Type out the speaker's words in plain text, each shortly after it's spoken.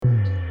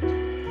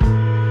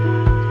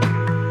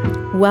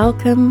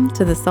Welcome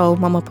to the Soul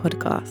Mama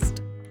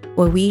podcast,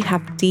 where we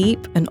have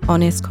deep and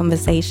honest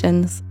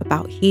conversations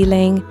about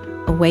healing,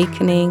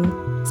 awakening,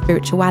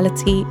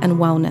 spirituality, and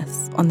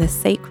wellness on this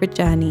sacred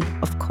journey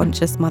of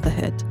conscious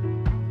motherhood.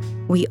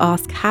 We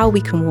ask how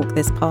we can walk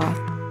this path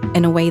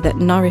in a way that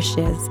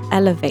nourishes,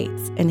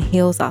 elevates, and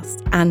heals us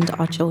and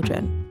our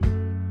children.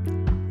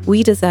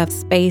 We deserve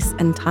space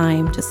and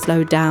time to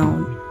slow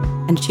down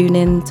and tune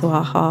in to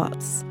our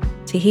hearts,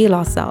 to heal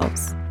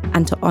ourselves,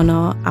 and to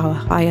honor our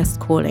highest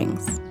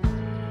callings.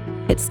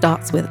 It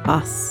starts with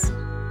us.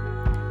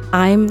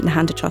 I'm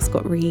Nahanda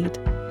Truscott-Reed.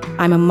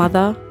 I'm a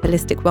mother,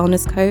 holistic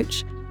wellness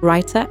coach,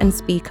 writer, and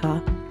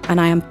speaker,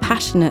 and I am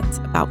passionate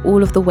about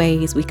all of the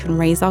ways we can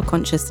raise our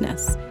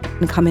consciousness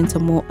and come into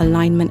more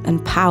alignment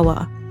and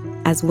power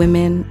as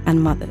women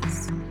and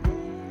mothers,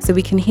 so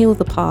we can heal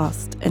the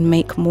past and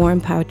make more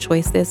empowered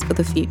choices for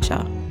the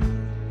future.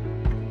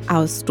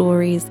 Our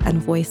stories and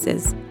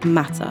voices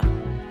matter.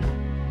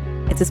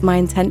 It is my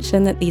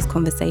intention that these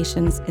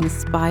conversations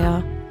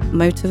inspire,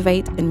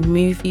 motivate, and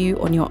move you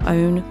on your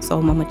own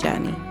Soul Mama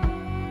journey.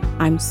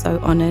 I'm so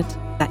honored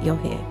that you're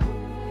here.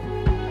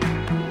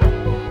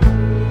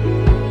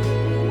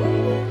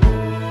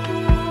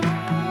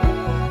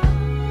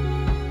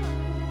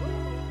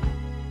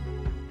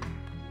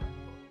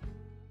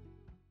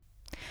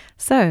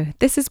 So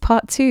this is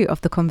part 2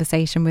 of the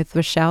conversation with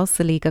Rachelle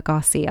Seliga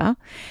Garcia.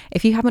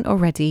 If you haven't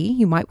already,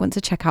 you might want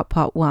to check out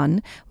part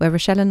 1, where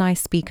Rachelle and I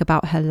speak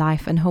about her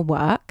life and her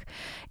work.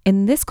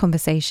 In this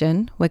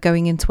conversation, we're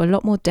going into a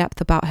lot more depth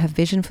about her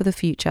vision for the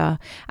future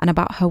and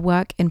about her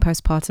work in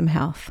postpartum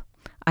health.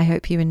 I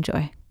hope you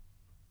enjoy.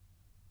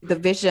 The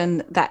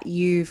vision that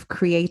you've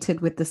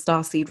created with the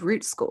Starseed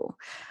Root School.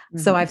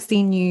 So I've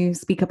seen you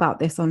speak about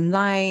this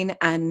online,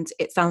 and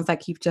it sounds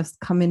like you've just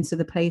come into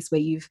the place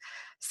where you've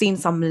seen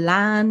some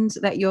land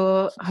that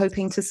you're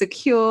hoping to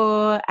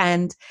secure.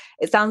 And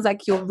it sounds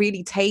like you're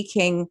really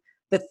taking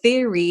the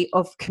theory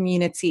of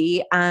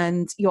community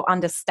and your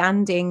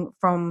understanding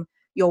from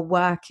your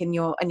work and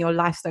your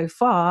life so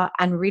far,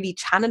 and really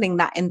channeling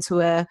that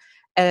into a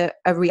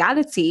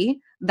reality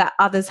that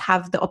others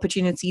have the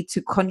opportunity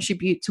to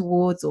contribute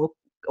towards or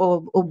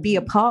be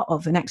a part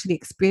of and actually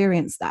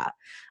experience that.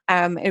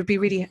 It would be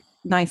really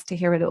nice to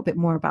hear a little bit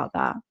more about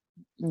that.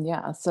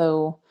 Yeah.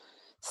 So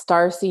it's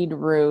Starseed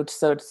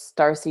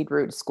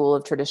Root School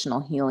of Traditional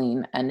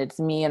Healing. And it's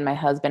me and my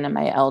husband and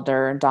my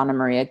elder, Donna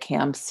Maria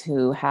Camps,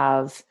 who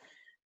have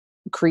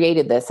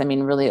created this. I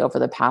mean, really over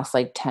the past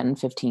 10,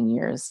 15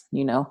 years,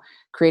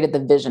 created the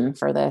vision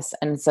for this.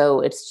 And so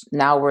it's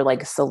now we're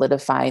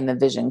solidifying the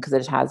vision, because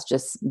it has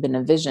just been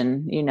a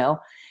vision,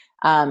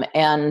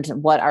 and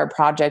what our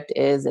project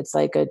is, it's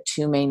a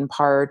 2 main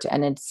part,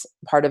 and it's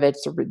part of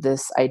it's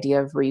this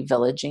idea of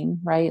revillaging,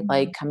 right?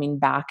 Like coming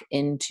back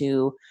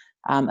into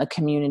a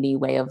community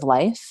way of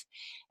life.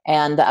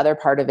 And the other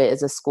part of it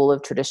is a school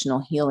of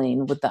traditional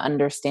healing, with the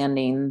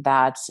understanding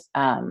that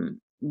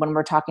when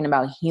we're talking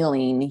about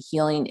healing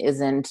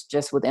isn't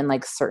just within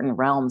certain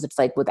realms. It's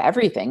with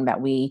everything that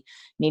we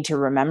need to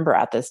remember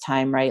at this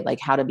time, right? Like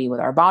how to be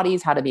with our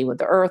bodies, how to be with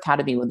the earth, how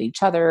to be with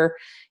each other,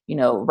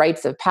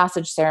 rites of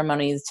passage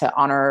ceremonies to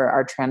honor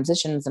our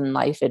transitions in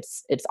life.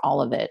 It's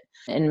all of it.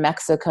 In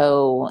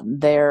Mexico,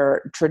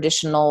 their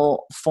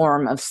traditional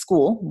form of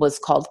school was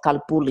called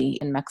Calpulli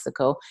in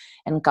Mexico.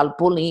 And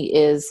Calpulli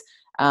is,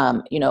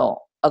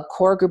 a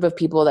core group of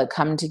people that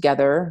come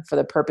together for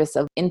the purpose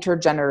of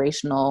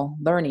intergenerational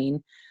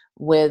learning,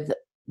 with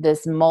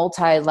this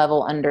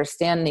multi-level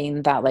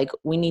understanding that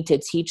we need to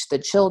teach the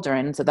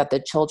children so that the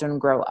children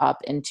grow up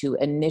into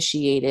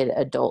initiated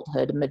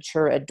adulthood,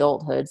 mature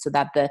adulthood, so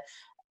that the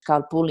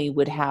Calpulli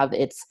would have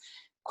its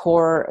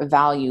core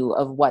value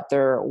of what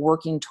they're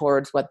working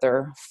towards, what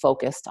they're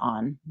focused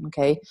on.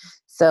 Okay.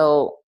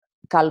 So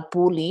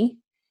Calpulli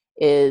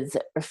is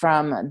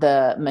from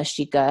the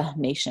Mexica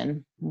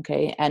nation.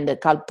 Okay. And the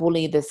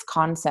Calpulli, this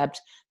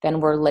concept, then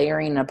we're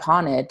layering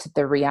upon it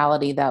the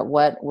reality that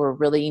what we're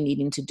really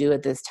needing to do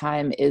at this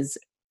time is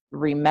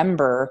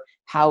remember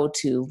how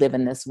to live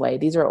in this way.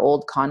 These are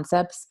old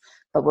concepts,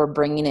 but we're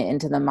bringing it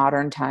into the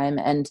modern time.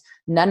 And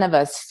none of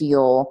us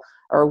feel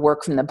or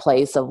work from the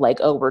place of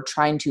we're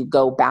trying to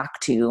go back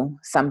to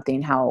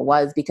something how it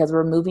was, because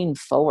we're moving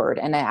forward.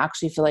 And I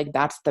actually feel like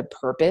that's the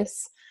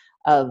purpose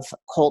of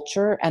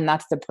culture, and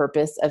that's the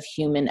purpose of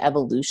human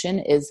evolution,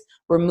 is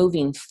we're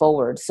moving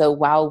forward. So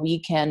while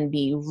we can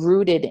be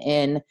rooted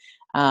in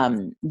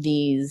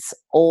these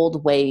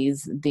old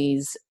ways,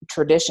 these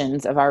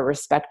traditions of our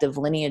respective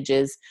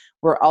lineages,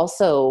 we're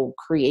also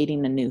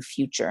creating a new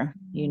future,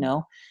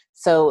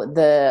 So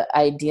the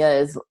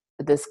idea is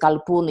this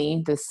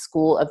Calpulli, this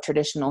school of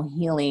traditional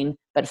healing,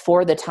 but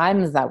for the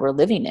times that we're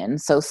living in.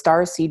 So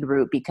Starseed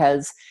Root,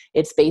 because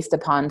it's based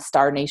upon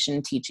Star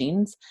Nation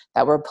teachings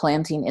that we're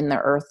planting in the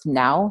earth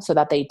now, so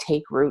that they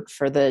take root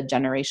for the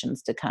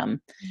generations to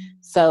come.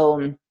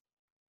 So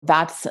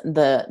that's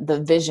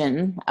the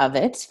vision of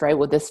it, right?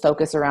 With this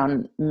focus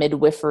around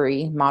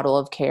midwifery model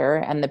of care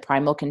and the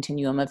primal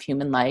continuum of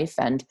human life.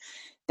 And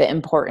the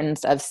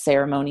importance of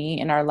ceremony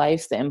in our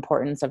lives, the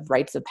importance of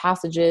rites of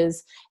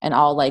passages and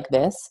all like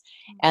this.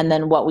 And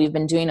then what we've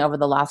been doing over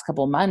the last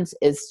couple of months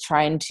is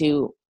trying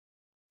to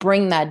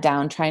bring that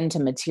down, trying to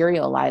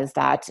materialize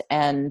that.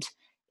 And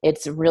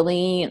it's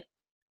really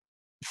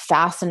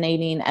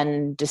fascinating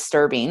and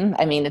disturbing.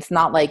 I mean, it's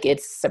not like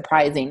it's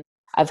surprising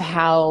of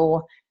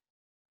how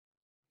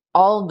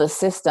all the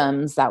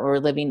systems that we're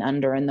living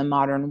under in the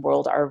modern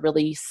world are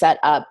really set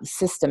up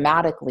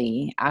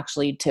systematically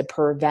actually to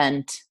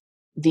prevent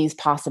these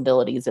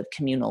possibilities of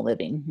communal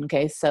living.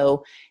 Okay.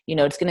 So,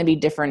 it's going to be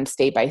different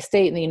state by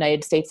state in the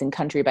United States and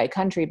country by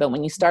country. But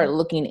when you start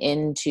looking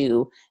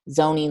into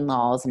zoning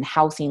laws and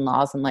housing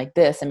laws and like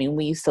this, I mean,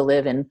 we used to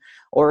live in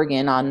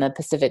Oregon on the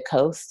Pacific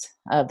coast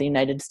of the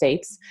United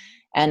States.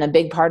 And a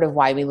big part of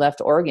why we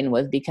left Oregon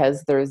was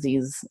because there's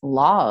these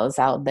laws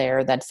out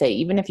there that say,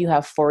 even if you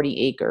have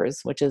 40 acres,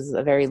 which is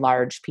a very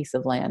large piece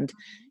of land,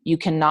 you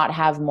cannot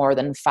have more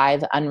than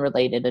 5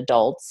 unrelated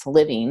adults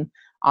living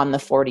on the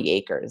 40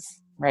 acres,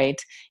 right?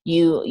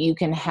 You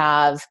can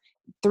have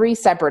 3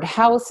 separate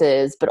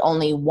houses, but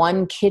only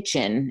 1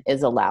 kitchen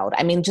is allowed.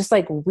 I mean, just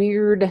like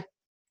weird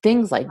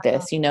things like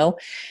this,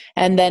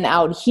 And then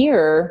out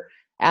here,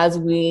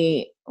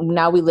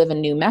 now we live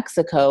in New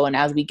Mexico, and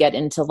as we get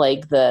into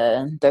like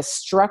the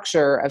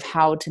structure of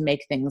how to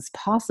make things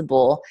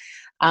possible,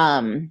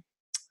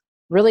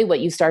 really what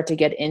you start to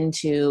get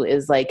into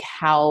is like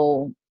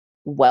how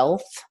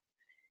wealth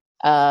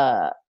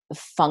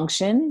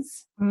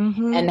functions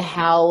and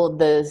how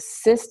the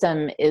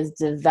system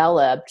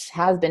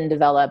has been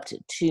developed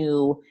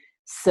to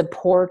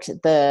support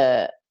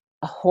the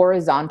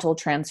horizontal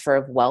transfer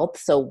of wealth.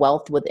 So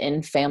wealth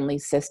within family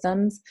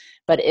systems.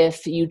 But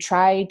if you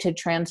try to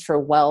transfer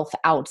wealth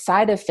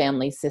outside of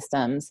family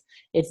systems,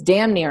 it's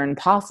damn near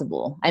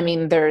impossible. I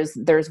mean,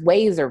 there's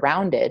ways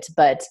around it,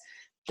 but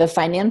the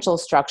financial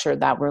structure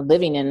that we're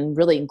living in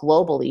really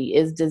globally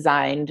is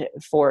designed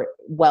for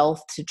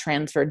wealth to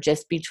transfer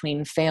just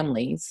between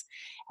families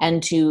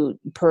and to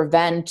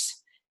prevent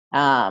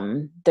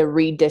the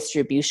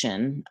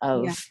redistribution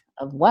of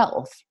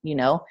wealth,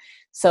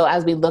 So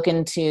as we look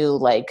into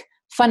like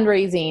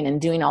fundraising and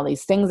doing all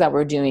these things that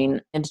we're doing,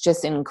 it's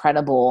just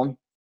incredible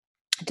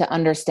to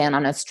understand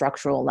on a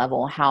structural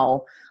level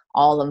how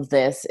all of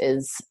this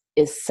is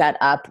set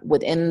up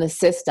within the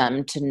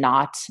system to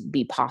not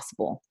be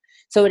possible.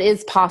 So it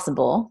is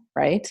possible,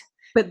 right?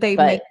 But they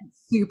make it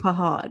super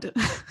hard.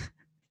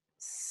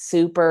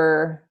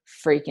 Super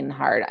freaking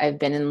hard. I've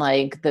been in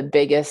like the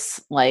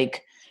biggest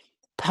like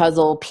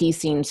puzzle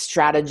piecing,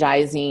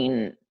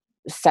 strategizing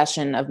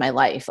session of my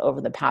life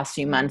over the past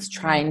few months,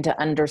 trying to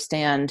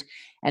understand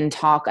and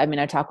talk. I mean,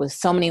 I talk with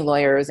so many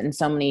lawyers and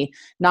so many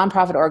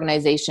nonprofit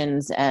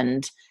organizations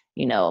and,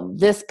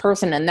 this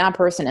person and that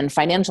person and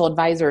financial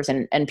advisors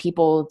and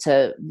people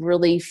to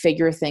really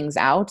figure things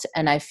out.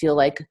 And I feel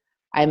like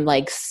I'm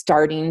like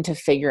starting to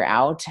figure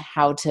out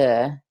how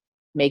to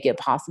make it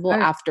possible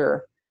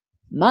after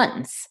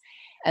months.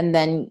 And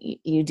then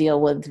you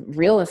deal with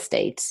real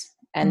estate,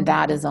 and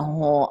that is a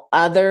whole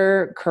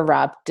other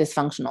corrupt,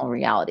 dysfunctional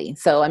reality.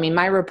 So, I mean,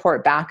 my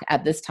report back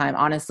at this time,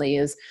 honestly,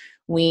 is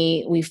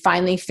we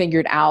finally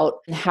figured out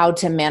how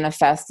to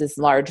manifest this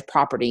large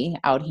property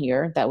out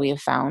here that we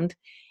have found.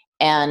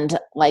 And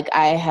like,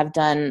 I have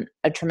done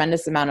a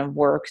tremendous amount of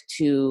work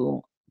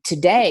to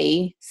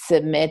today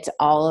submit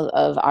all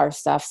of our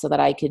stuff so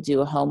that I could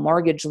do a home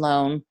mortgage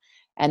loan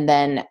and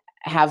then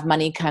have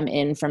money come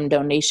in from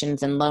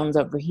donations and loans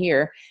over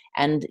here.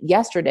 And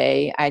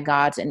yesterday I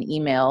got an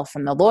email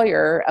from the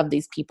lawyer of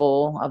these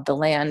people of the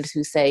land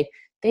who say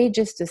they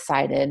just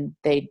decided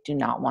they do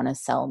not want to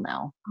sell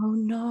now. Oh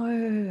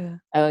no.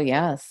 Oh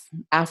yes.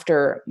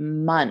 After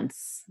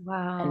months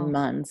and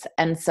months.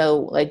 And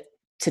so like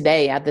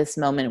today at this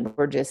moment,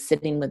 we're just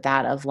sitting with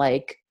that of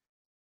like,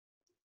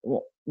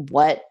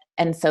 what?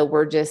 And so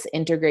we're just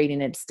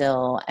integrating it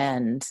still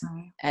and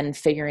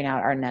figuring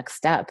out our next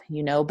step,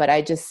 but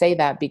I just say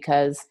that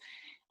because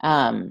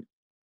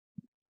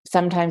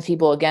sometimes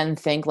people again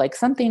think like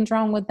something's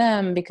wrong with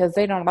them because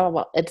they don't blah,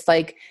 blah, blah. It's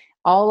like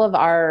all of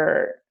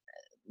our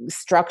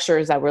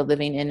structures that we're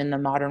living in the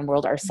modern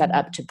world are set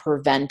up to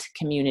prevent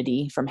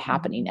community from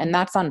happening. And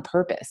that's on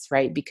purpose,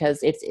 right? Because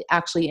it's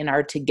actually in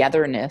our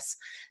togetherness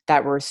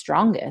that we're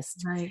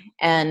strongest. Right.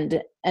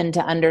 And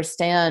to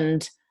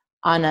understand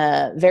on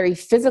a very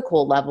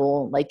physical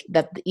level, like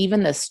that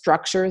even the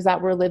structures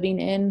that we're living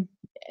in,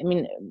 I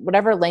mean,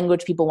 whatever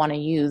language people want to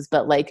use,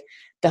 but like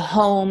the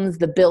homes,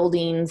 the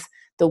buildings,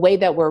 the way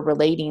that we're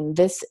relating,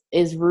 this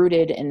is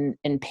rooted in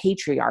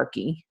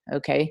patriarchy,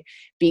 okay?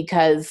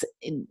 Because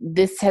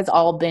this has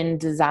all been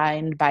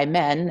designed by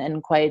men,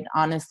 and quite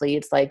honestly,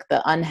 it's like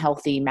the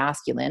unhealthy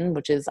masculine,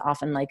 which is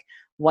often like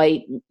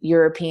white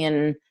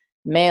European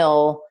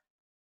male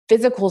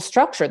physical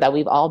structure that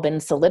we've all been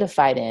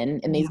solidified in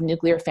these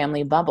nuclear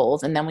family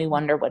bubbles. And then we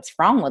wonder what's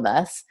wrong with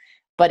us,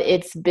 but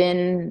it's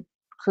been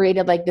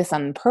created like this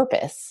on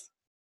purpose.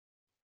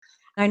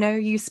 I know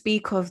you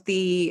speak of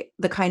the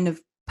kind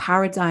of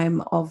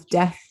paradigm of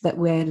death that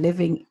we're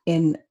living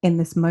in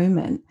this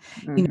moment,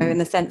 you know, in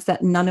the sense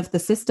that none of the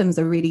systems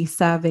are really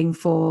serving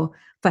for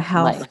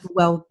health, Life. for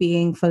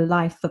well-being, for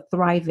life, for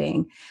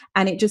thriving.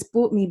 And it just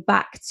brought me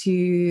back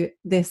to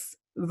this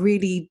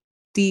really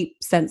deep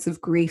sense of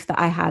grief that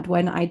I had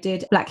when I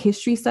did Black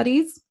history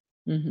studies,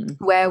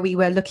 where we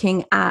were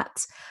looking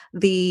at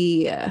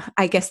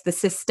I guess, the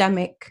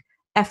systemic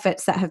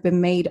efforts that have been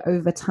made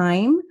over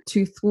time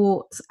to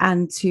thwart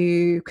and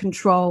to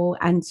control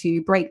and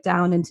to break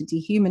down and to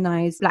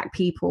dehumanize Black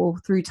people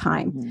through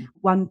time.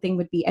 One thing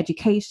would be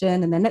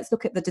education, and then let's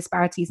look at the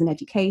disparities in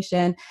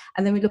education,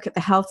 and then we look at the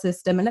health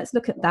system, and let's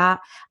look at that,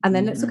 and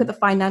then let's look at the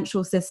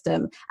financial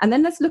system, and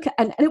then let's look at,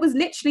 and it was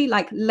literally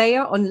like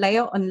layer on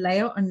layer on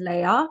layer on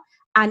layer.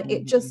 And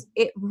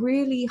it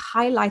really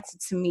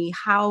highlighted to me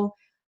how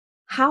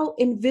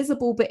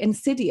invisible but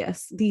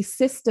insidious these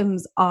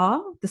systems are,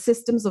 the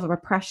systems of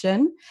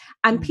oppression.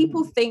 And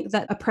people think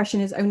that oppression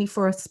is only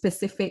for a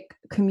specific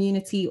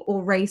community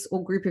or race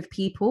or group of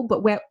people,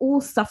 but we're all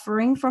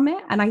suffering from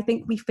it. And I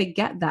think we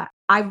forget that.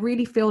 I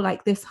really feel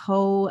like this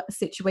whole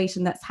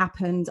situation that's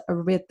happened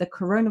with the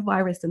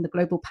coronavirus and the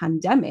global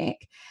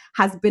pandemic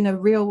has been a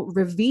real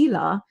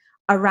revealer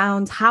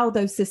around how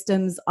those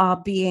systems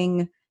are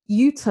being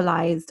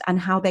utilized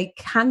and how they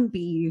can be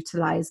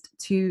utilized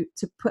to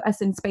put us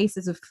in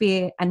spaces of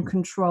fear and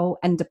control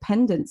and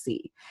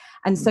dependency.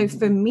 And so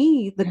for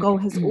me, the goal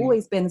has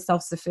always been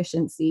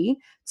self-sufficiency,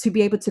 to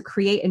be able to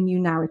create a new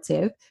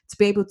narrative, to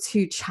be able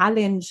to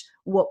challenge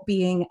what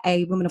being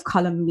a woman of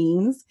color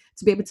means,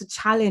 to be able to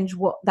challenge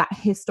what that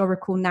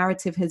historical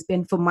narrative has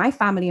been for my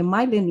family and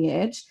my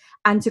lineage,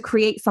 and to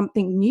create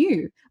something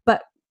new.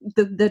 But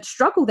the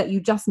struggle that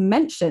you just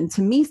mentioned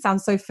to me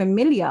sounds so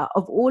familiar,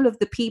 of all of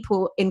the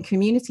people in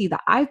community that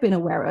I've been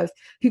aware of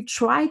who've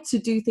tried to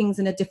do things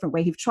in a different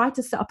way, who've tried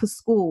to set up a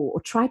school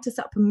or tried to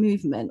set up a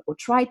movement or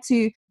tried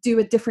to do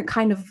a different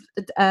kind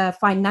of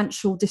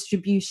financial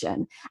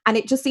distribution. And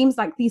it just seems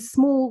like these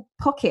small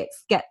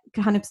pockets get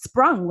kind of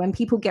sprung when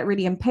people get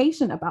really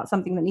impatient about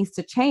something that needs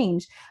to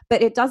change,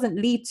 but it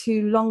doesn't lead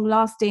to long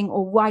lasting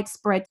or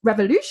widespread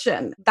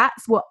revolution.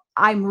 That's what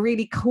I'm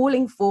really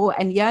calling for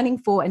and yearning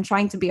for and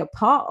trying to be a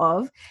part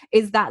of,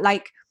 is that,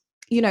 like,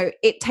 you know,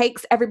 it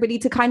takes everybody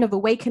to kind of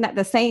awaken at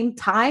the same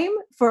time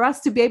for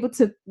us to be able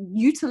to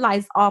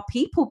utilize our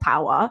people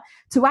power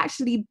to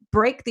actually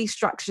break these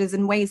structures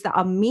in ways that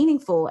are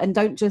meaningful and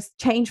don't just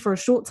change for a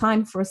short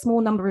time for a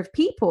small number of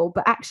people,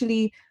 but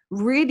actually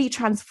really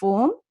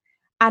transform.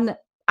 And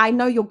I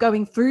know you're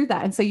going through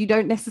that, and so you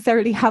don't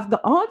necessarily have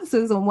the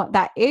answers on what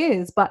that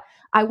is, but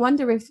I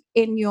wonder if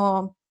in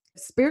your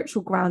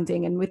spiritual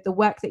grounding and with the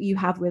work that you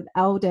have with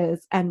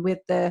elders and with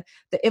the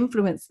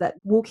influence that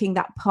walking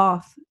that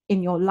path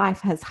in your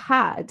life has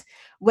had,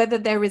 whether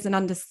there is an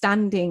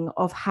understanding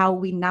of how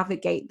we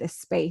navigate this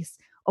space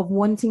of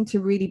wanting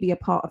to really be a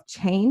part of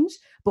change,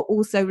 but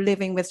also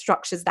living with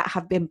structures that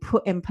have been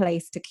put in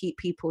place to keep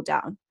people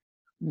down.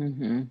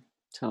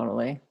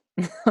 Totally.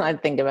 I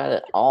think about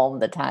it all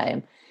the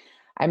time.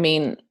 I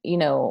mean, you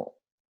know,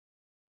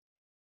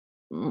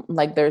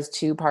 like there's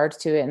two parts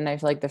to it. And I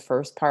feel like the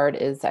first part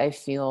is, I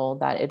feel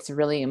that it's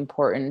really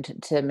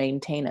important to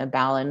maintain a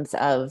balance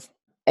of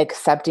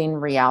accepting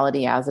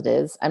reality as it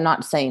is. I'm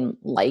not saying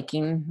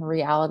liking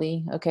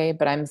reality, okay?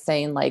 But I'm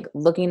saying, like,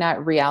 looking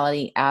at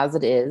reality as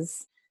it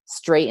is,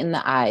 straight in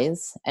the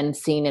eyes, and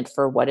seeing it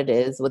for what it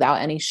is without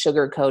any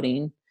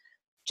sugarcoating,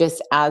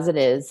 just as it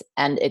is,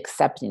 and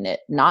accepting it,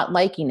 not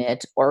liking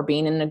it or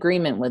being in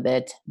agreement with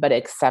it, but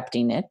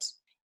accepting it,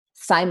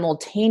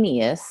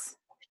 simultaneous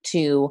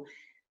to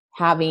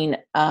having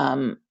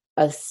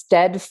a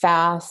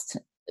steadfast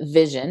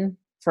vision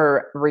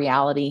for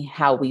reality,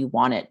 how we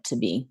want it to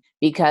be.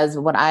 Because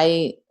what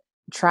I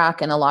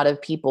track in a lot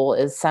of people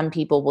is, some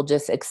people will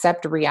just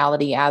accept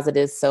reality as it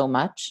is so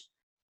much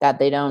that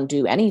they don't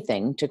do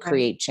anything to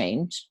create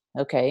change.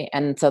 Okay.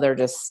 And so they're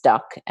just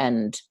stuck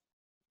and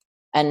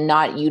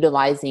not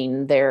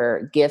utilizing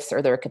their gifts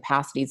or their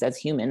capacities as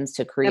humans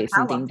to create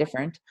something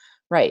different.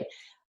 Right.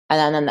 And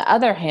then on the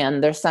other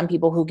hand, there's some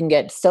people who can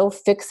get so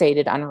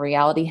fixated on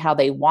reality, how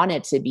they want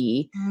it to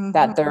be,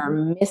 that they're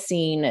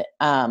missing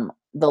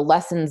the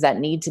lessons that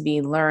need to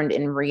be learned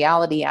in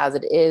reality as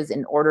it is,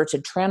 in order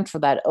to transfer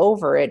that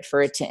over it,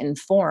 for it to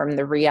inform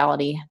the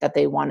reality that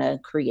they want to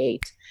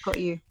create. Got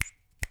you.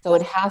 So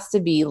it has to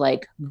be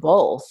like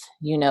both,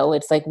 you know,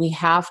 it's like we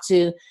have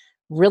to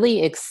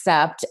really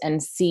accept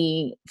and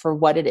see for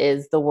what it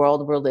is, the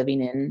world we're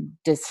living in,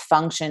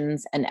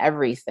 dysfunctions and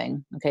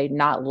everything. Okay.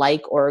 Not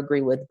like or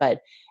agree with, but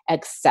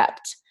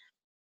accept,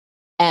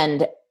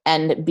 and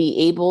be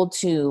able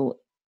to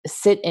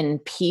sit in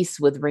peace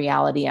with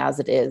reality as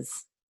it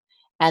is.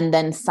 And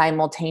then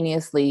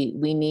simultaneously,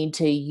 we need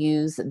to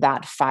use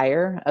that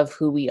fire of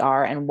who we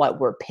are and what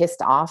we're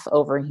pissed off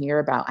over here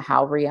about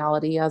how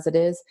reality as it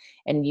is,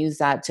 and use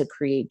that to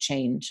create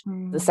change.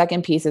 The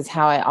second piece is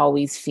how I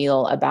always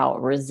feel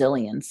about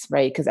resilience,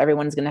 right? Because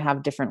everyone's going to have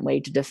a different way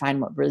to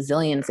define what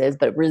resilience is.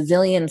 But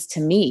resilience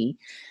to me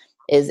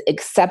is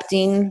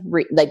accepting,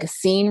 like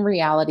seeing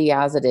reality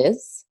as it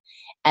is,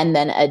 and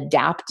then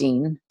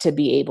adapting to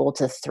be able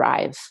to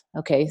thrive.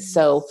 Okay.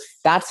 So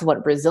that's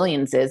what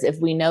resilience is. If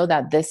we know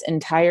that this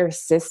entire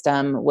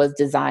system was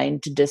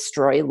designed to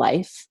destroy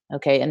life,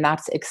 okay, and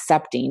that's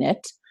accepting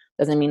it,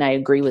 doesn't mean I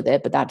agree with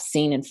it, but that's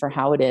seeing it for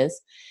how it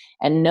is.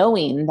 And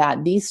knowing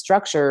that these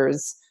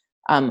structures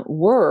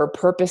were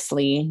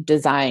purposely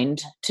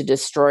designed to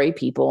destroy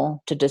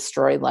people, to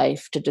destroy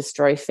life, to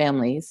destroy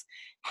families.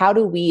 How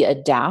do we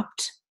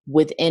adapt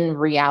within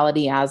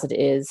reality as it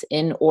is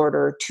in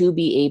order to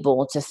be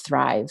able to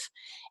thrive?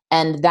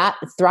 And that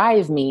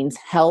thrive means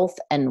health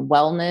and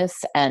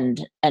wellness and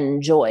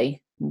joy.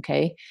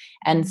 Okay.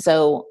 And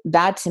so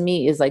that to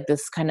me is like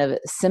this kind of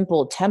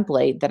simple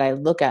template that I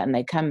look at and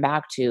I come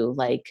back to,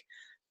 like,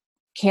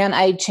 can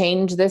I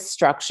change this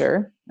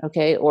structure?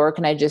 Okay. Or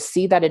can I just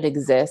see that it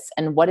exists?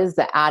 And what is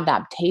the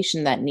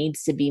adaptation that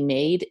needs to be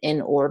made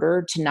in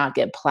order to not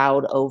get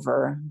plowed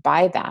over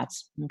by that?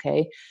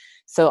 Okay.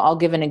 So I'll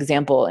give an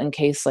example in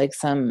case like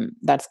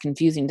that's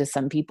confusing to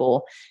some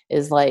people,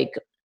 is like,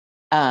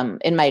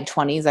 in my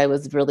 20s, I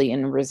was really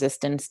in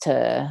resistance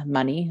to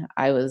money.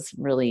 I was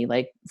really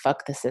like,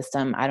 fuck the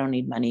system. I don't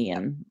need money. I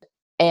feel like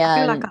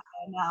And I'm there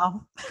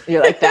now.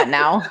 you're like that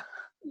now?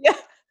 Yeah.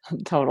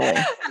 Totally.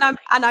 And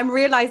I'm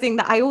realizing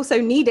that I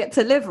also need it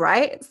to live,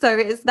 right? So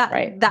it's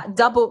Right. that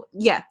double,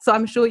 yeah. So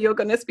I'm sure you're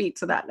going to speak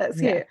to that.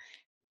 Let's Yeah.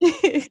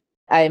 hear.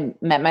 I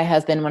met my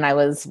husband when I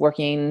was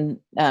working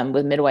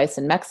with midwives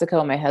in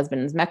Mexico. My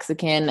husband's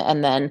Mexican.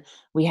 And then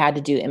we had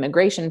to do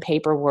immigration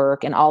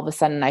paperwork. And all of a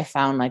sudden I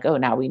found like, oh,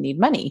 now we need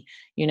money.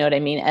 You know what I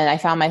mean? And I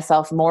found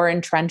myself more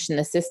entrenched in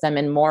the system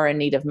and more in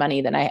need of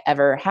money than I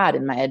ever had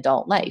in my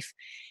adult life.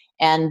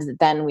 And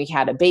then we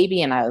had a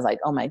baby and I was like,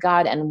 oh my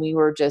God. And we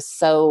were just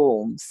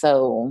so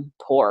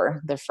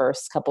poor the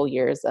first couple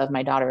years of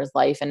my daughter's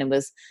life. And it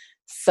was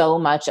so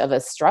much of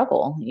a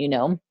struggle,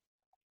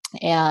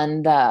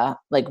 and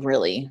like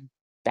really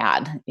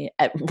bad,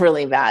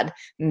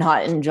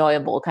 not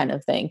enjoyable kind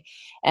of thing.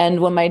 And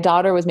when my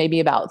daughter was maybe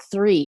about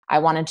 3, I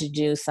wanted to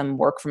do some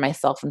work for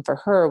myself and for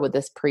her with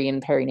this pre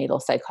and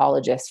perinatal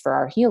psychologist for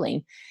our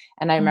healing.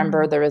 And I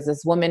remember there was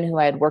this woman who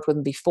I had worked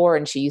with before,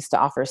 and she used to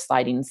offer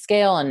sliding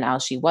scale, and now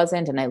she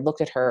wasn't. And I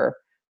looked at her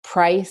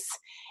price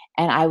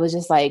and I was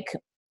just like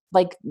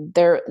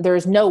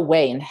there's no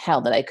way in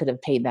hell that I could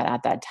have paid that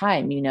at that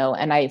time,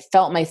 and I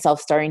felt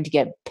myself starting to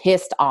get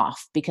pissed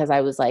off because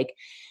I was like,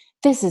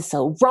 this is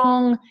so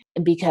wrong,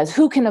 because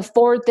who can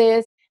afford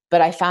this?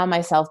 But I found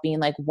myself being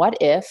like, what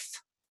if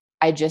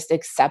I just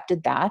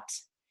accepted that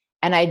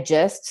and I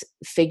just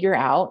figure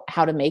out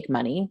how to make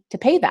money to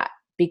pay that?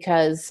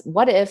 Because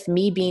what if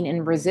me being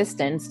in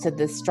resistance to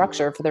this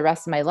structure for the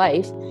rest of my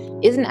life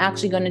isn't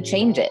actually going to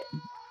change it,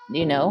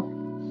 you know?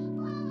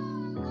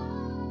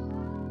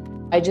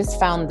 I just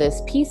found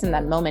this peace in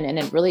that moment, and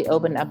it really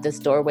opened up this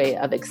doorway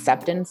of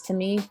acceptance to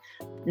me.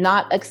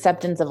 Not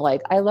acceptance of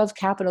like, I love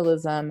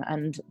capitalism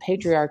and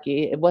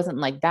patriarchy. It wasn't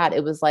like that.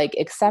 It was like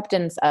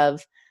acceptance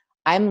of,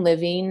 I'm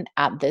living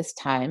at this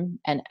time,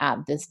 and at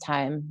this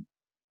time,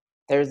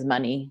 there's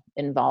money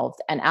involved.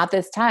 And at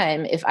this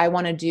time, if I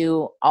want to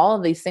do all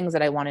of these things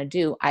that I want to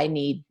do, I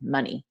need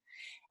money.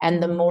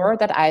 And the more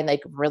that I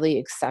like really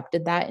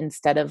accepted that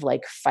instead of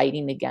like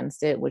fighting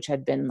against it, which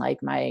had been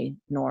like my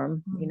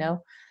norm,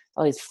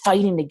 always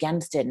fighting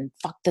against it and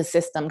fuck the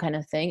system kind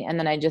of thing. And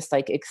then I just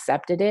like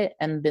accepted it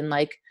and been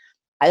like,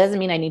 it doesn't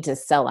mean I need to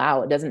sell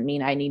out. It doesn't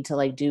mean I need to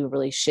like do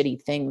really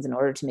shitty things in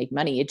order to make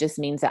money. It just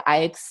means that I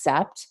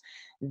accept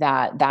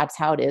that that's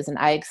how it is. And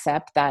I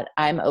accept that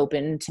I'm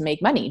open to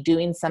make money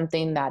doing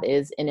something that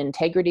is in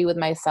integrity with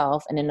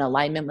myself and in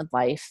alignment with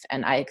life.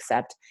 And I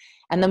accept.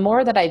 And the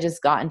more that I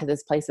just got into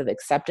this place of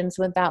acceptance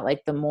with that,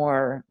 like the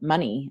more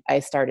money I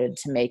started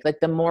to make,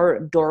 like the more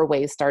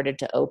doorways started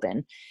to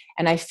open.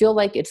 And I feel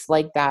like it's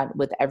like that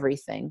with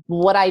everything.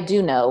 What I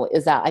do know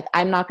is that like,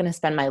 I'm not going to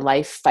spend my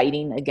life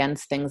fighting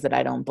against things that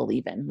I don't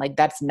believe in. Like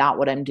that's not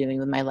what I'm doing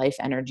with my life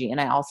energy. And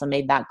I also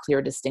made that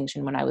clear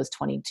distinction when I was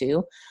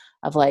 22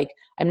 of like,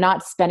 I'm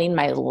not spending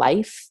my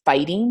life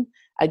fighting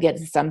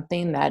against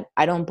something that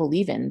I don't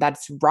believe in.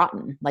 That's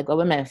rotten. Like, oh,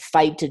 I'm going to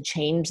fight to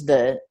change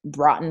the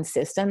rotten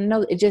system.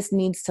 No, it just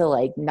needs to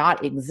like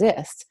not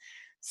exist.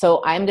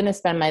 So I'm going to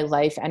spend my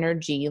life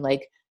energy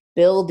like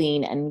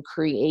building and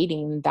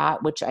creating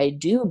that which I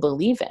do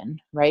believe in,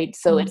 right?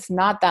 So it's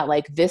not that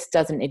like this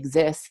doesn't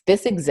exist.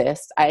 This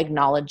exists. I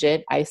acknowledge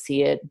it. I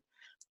see it.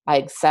 I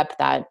accept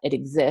that it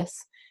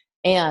exists.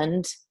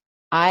 And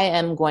I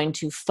am going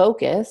to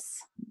focus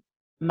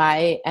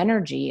my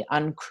energy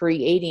on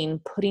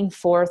putting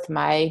forth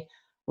my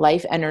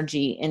life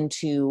energy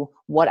into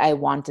what I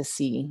want to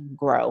see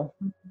grow.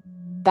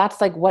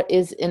 That's like what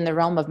is in the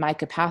realm of my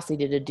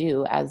capacity to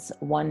do as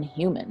one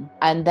human.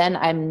 And then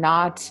I'm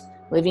not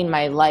living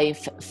my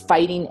life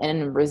fighting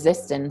in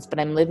resistance, but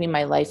I'm living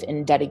my life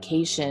in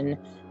dedication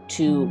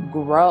to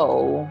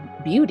grow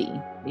beauty.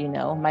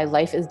 My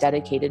life is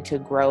dedicated to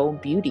grow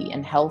beauty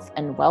and health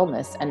and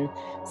wellness and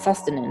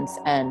sustenance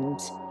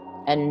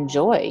and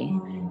joy.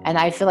 And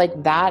I feel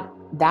like that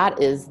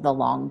That is the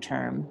long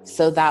term,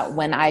 so that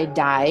when I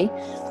die,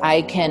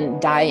 I can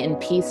die in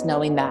peace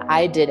knowing that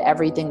I did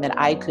everything that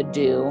I could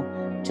do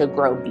to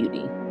grow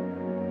beauty.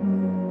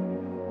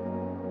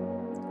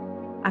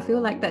 I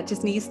feel like that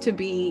just needs to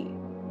be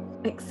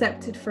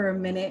accepted for a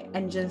minute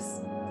and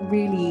just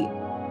really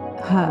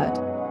heard.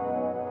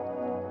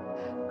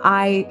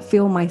 I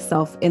feel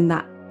myself in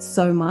that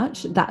so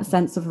much, that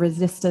sense of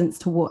resistance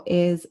to what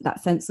is,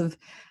 that sense of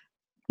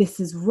this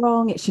is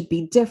wrong, it should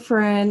be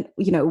different,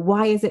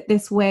 why is it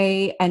this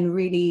way? And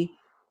really,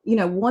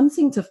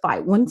 wanting to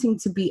fight, wanting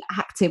to be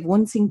active,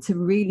 wanting to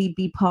really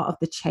be part of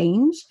the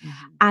change,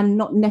 and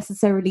not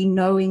necessarily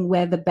knowing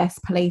where the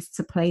best place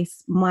to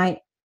place my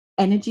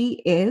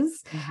energy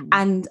is.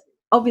 And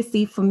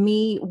obviously for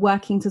me,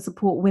 working to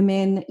support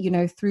women,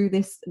 through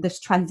this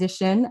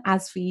transition,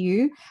 as for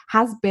you,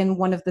 has been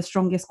one of the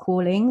strongest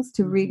callings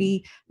to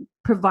really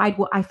provide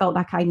what I felt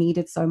like I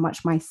needed so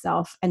much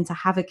myself, and to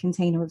have a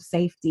container of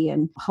safety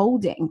and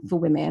holding for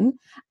women.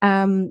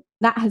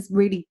 That has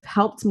really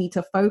helped me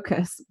to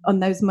focus on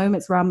those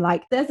moments where I'm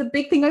like, there's a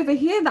big thing over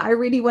here that I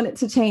really want it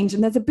to change,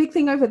 and there's a big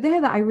thing over there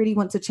that I really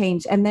want to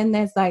change. And then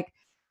there's like,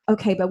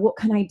 okay, but what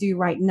can I do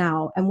right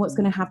now? And what's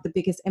going to have the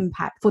biggest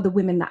impact for the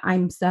women that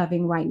I'm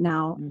serving right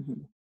now?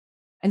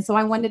 And so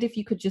I wondered if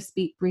you could just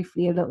speak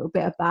briefly a little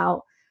bit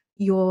about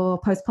your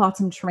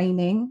postpartum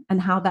training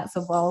and how that's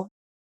evolved.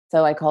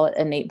 So I call it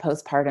innate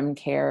postpartum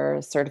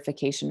care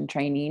certification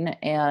training.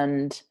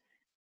 And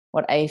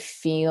what I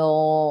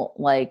feel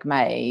like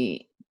my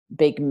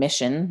big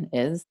mission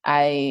is,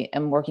 I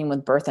am working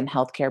with birth and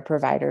healthcare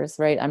providers,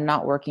 right? I'm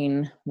not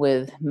working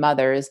with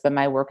mothers, but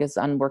my work is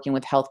on working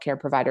with healthcare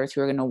providers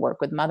who are going to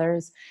work with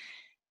mothers.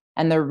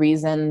 And the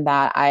reason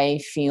that I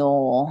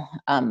feel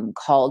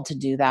called to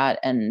do that,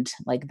 and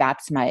like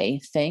that's my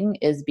thing,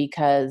 is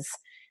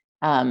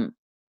um,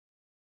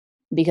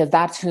 because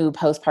that's who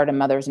postpartum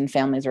mothers and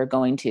families are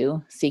going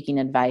to, seeking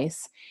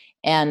advice.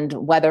 And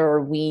whether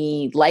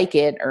we like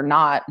it or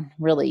not,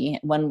 really,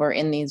 when we're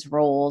in these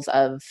roles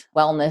of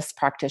wellness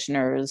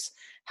practitioners,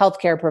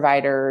 healthcare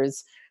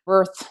providers,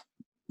 birth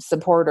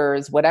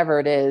supporters, whatever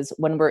it is,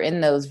 when we're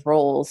in those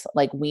roles,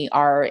 like, we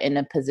are in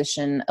a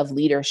position of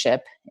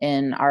leadership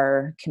in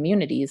our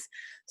communities.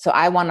 So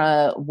I want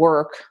to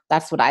work.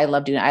 That's what I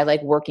love doing. I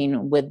like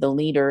working with the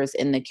leaders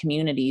in the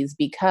communities,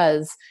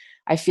 because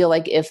I feel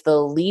like if the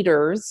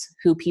leaders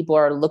who people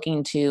are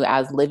looking to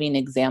as living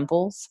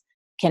examples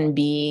can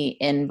be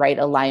in right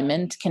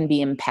alignment, can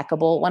be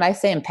impeccable. When I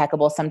say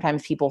impeccable,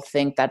 sometimes people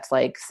think that's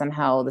like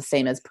somehow the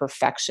same as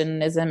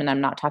perfectionism, and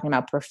I'm not talking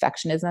about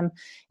perfectionism.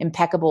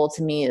 Impeccable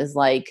to me is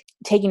like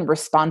taking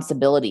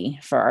responsibility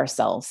for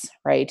ourselves,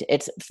 right?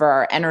 It's for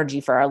our energy,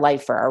 for our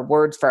life, for our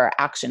words, for our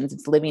actions.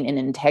 It's living in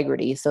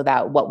integrity, so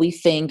that what we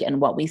think and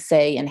what we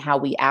say and how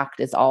we act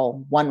is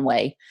all one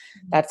way.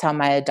 That's how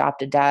my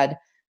adopted dad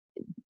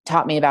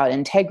taught me about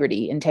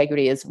integrity.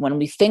 Integrity is when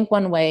we think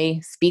one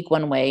way, speak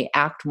one way,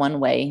 act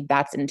one way.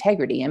 That's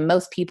integrity. And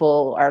most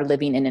people are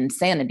living in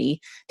insanity.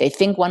 They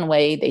think one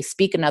way, they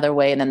speak another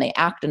way, and then they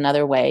act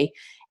another way.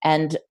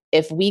 And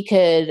if we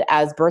could,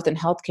 as birth and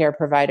healthcare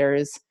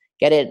providers,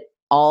 get it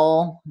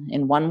all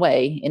in one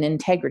way, in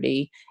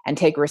integrity, and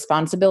take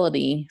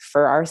responsibility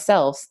for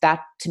ourselves, that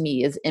to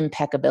me is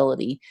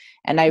impeccability.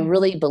 And I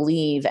really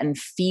believe and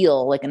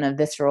feel like, in a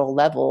visceral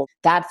level,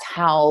 that's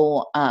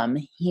how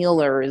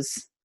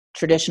healers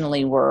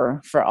traditionally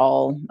were for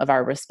all of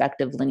our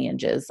respective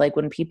lineages. Like,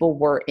 when people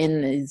were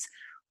in these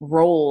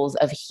roles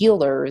of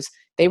healers,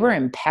 they were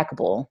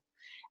impeccable,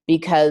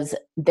 because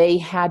they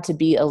had to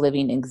be a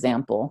living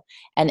example.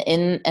 And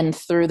in and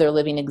through their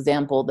living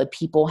example, the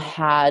people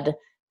had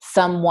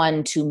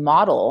someone to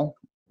model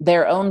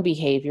their own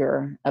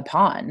behavior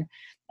upon.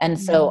 And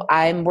so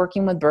I'm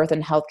working with birth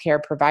and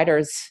healthcare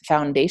providers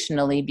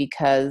foundationally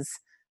because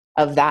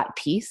of that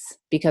piece,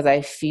 because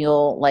I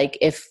feel like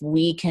if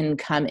we can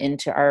come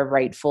into our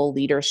rightful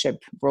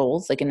leadership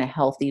roles, like in a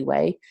healthy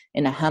way,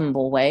 in a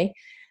humble way,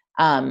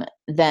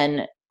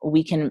 then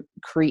we can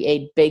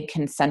create big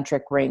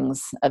concentric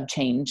rings of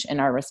change in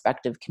our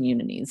respective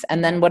communities.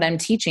 And then what I'm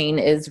teaching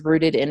is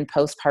rooted in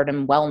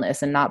postpartum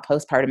wellness and not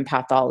postpartum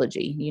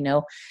pathology.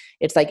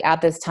 It's like,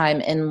 at this time,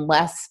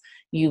 unless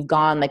you've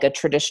gone like a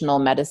traditional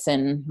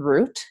medicine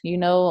route,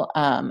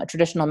 a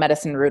traditional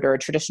medicine route or a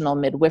traditional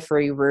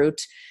midwifery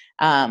route,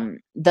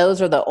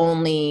 those are the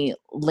only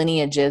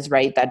lineages,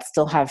 right, that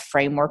still have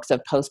frameworks of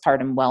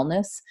postpartum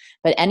wellness.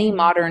 But any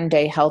modern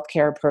day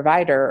healthcare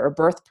provider or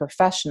birth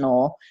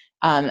professional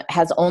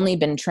has only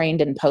been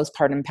trained in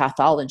postpartum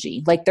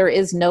pathology. Like, there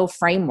is no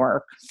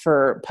framework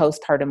for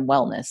postpartum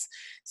wellness.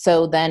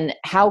 So then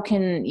how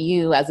can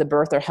you, as a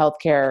birth or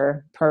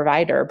healthcare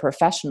provider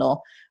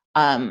professional,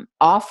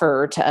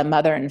 offer to a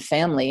mother and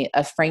family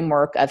a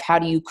framework of how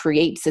do you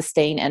create,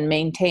 sustain, and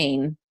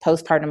maintain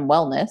postpartum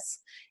wellness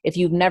if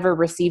you've never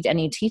received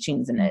any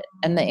teachings in it?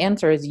 And the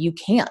answer is you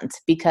can't,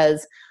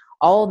 because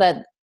all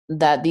that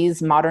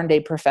these modern day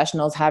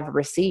professionals have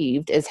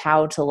received is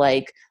how to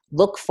like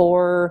look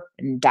for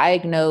and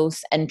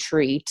diagnose and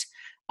treat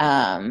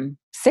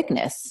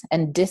sickness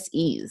and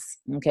dis-ease.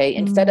 Okay.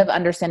 Instead of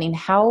understanding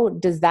how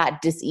does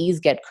that dis-ease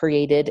get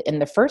created in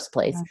the first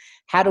place? Yeah.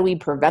 How do we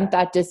prevent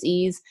that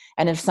dis-ease?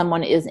 And if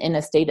someone is in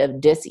a state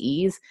of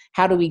dis-ease,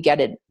 how do we get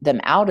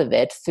them out of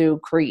it through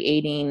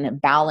creating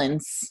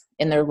balance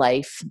in their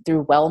life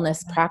through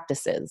wellness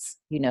practices,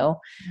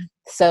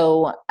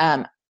 So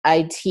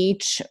I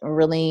teach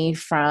really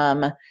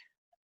from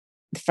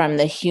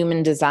the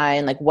human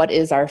design, like what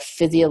is our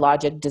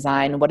physiologic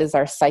design, what is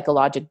our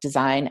psychologic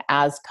design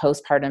as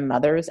postpartum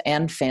mothers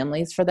and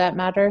families for that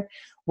matter,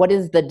 what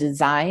is the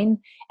design?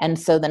 And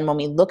so then when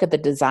we look at the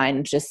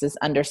design, just this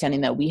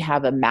understanding that we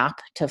have a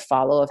map to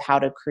follow of how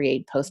to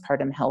create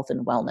postpartum health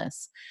and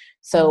wellness.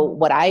 So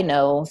what I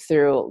know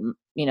through,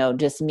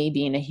 just me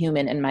being a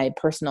human and my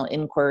personal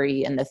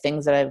inquiry and the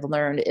things that I've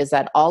learned is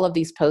that all of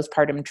these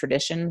postpartum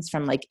traditions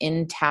from like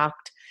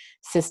intact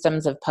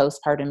systems of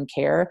postpartum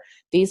care,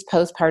 these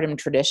postpartum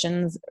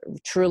traditions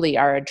truly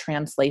are a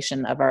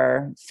translation of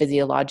our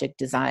physiologic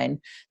design.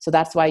 So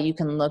that's why you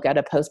can look at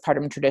a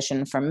postpartum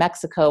tradition from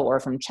Mexico or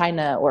from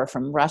China or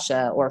from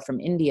Russia or from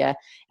India,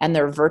 and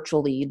they're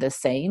virtually the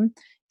same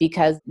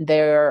because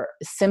they're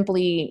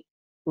simply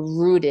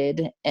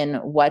rooted in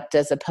what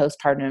does a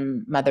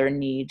postpartum mother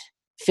need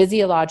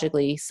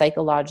physiologically,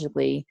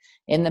 psychologically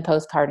in the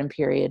postpartum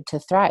period to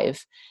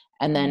thrive.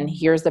 And then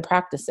here's the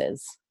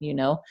practices,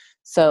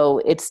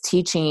 So it's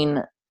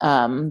teaching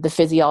the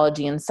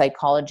physiology and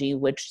psychology,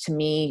 which to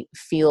me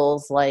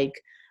feels like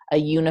a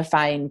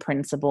unifying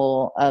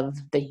principle of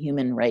the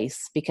human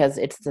race because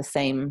it's the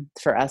same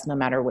for us no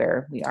matter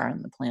where we are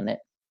on the planet.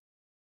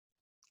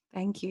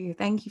 Thank you.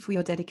 Thank you for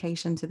your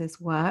dedication to this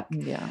work.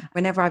 Yeah.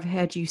 Whenever I've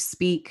heard you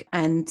speak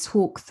and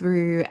talk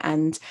through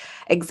and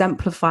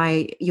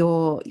exemplify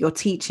your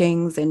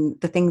teachings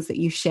and the things that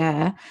you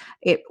share,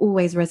 it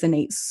always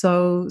resonates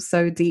so,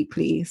 so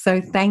deeply. So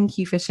thank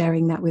you for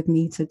sharing that with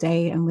me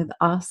today and with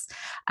us.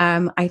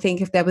 I think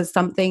if there was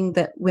something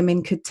that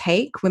women could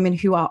take, women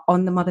who are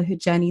on the motherhood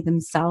journey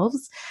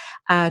themselves,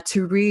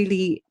 to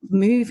really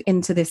move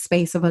into this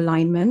space of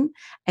alignment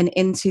and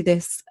into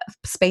this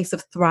space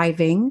of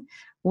thriving,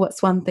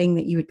 what's one thing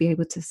that you would be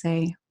able to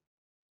say?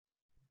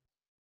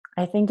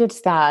 I think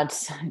it's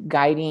that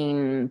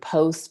guiding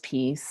post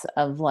piece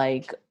of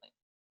like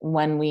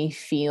when we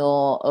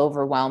feel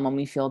overwhelmed, when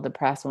we feel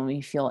depressed, when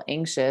we feel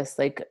anxious,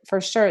 like for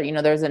sure,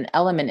 there's an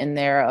element in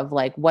there of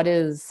like, what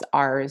is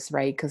ours,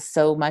 right? Because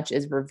so much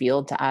is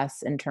revealed to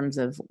us in terms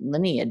of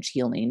lineage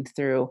healing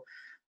through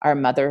our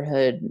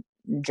motherhood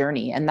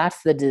journey. And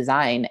that's the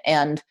design.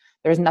 And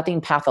there's nothing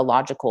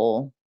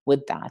pathological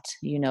with that,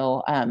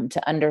 to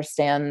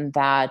understand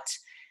that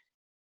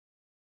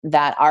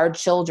our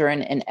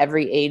children in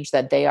every age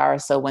that they are.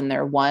 So when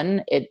they're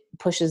one, it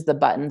pushes the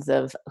buttons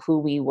of who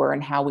we were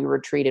and how we were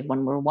treated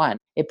when we're one.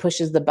 It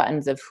pushes the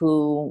buttons of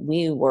who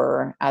we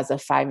were as a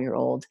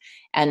 5-year-old.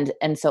 And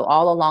so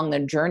all along the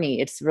journey,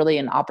 it's really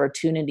an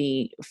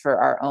opportunity for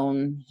our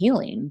own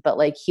healing. But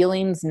like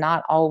healing's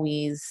not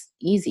always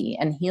easy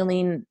and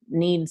healing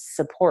needs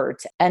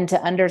support. And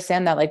to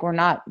understand that like we're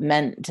not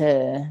meant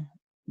to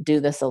do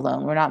this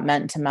alone. We're not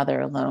meant to mother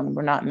alone.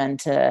 We're not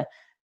meant to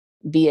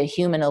be a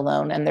human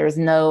alone, and there's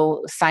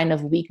no sign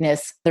of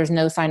weakness, there's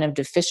no sign of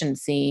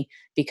deficiency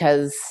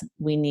because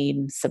we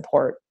need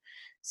support.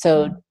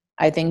 So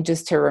I think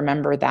just to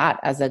remember that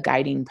as a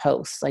guiding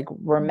post, like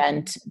we're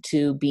meant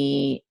to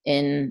be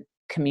in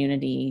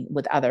community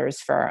with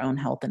others for our own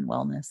health and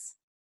wellness.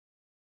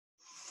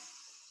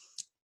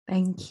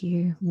 Thank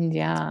you.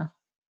 Yeah.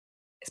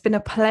 It's been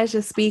a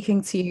pleasure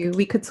speaking to you.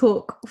 We could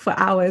talk for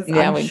hours,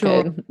 Yeah, I'm we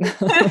sure. could.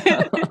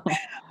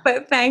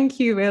 But thank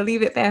you. We'll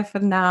leave it there for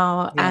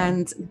now. Yeah.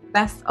 And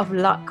best of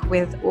luck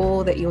with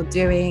all that you're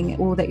doing,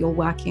 all that you're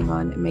working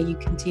on. And may you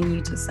continue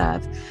to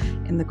serve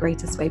in the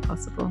greatest way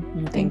possible.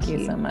 Thank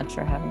you so much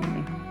for having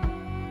me.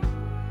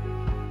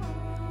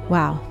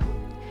 Wow.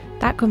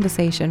 That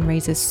conversation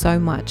raises so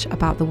much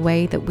about the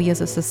way that we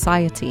as a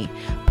society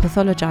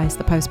pathologize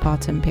the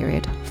postpartum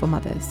period for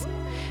mothers.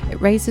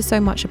 It raises so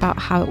much about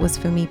how it was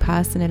for me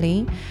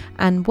personally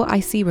and what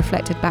I see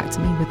reflected back to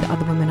me with the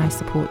other women I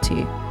support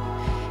too.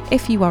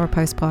 If you are a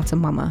postpartum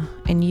mama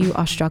and you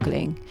are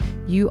struggling,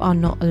 you are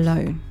not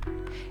alone.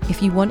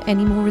 If you want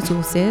any more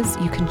resources,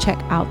 you can check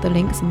out the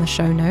links in the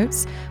show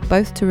notes,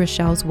 both to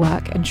Rachelle's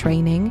work and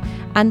training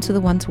and to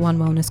the one-to-one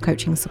wellness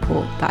coaching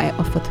support that I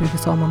offer through the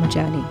Soul Mama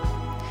journey.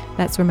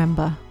 Let's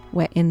remember,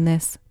 we're in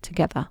this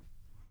together.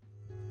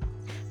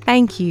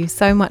 Thank you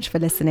so much for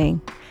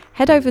listening.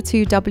 Head over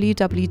to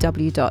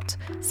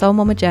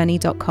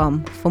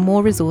www.soulmamajourney.com for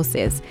more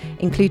resources,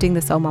 including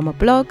the Soul Mama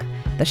blog,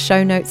 the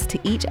show notes to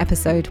each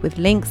episode with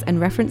links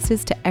and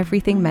references to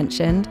everything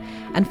mentioned,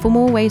 and for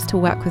more ways to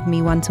work with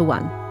me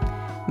one-to-one.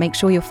 Make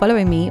sure you're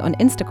following me on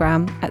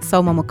Instagram at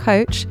Soul Mama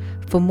Coach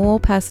for more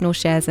personal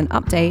shares and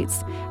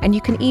updates, and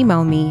you can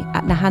email me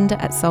at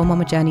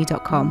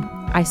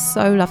nahanda@soulmamajourney.com. I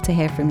so love to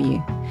hear from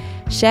you.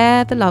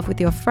 Share the love with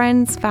your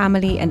friends,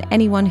 family, and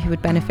anyone who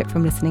would benefit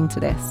from listening to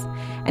this.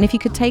 And if you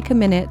could take a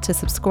minute to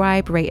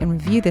subscribe, rate, and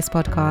review this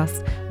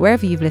podcast,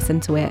 wherever you've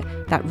listened to it,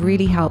 that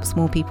really helps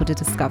more people to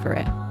discover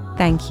it.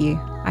 Thank you.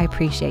 I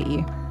appreciate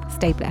you.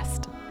 Stay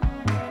blessed.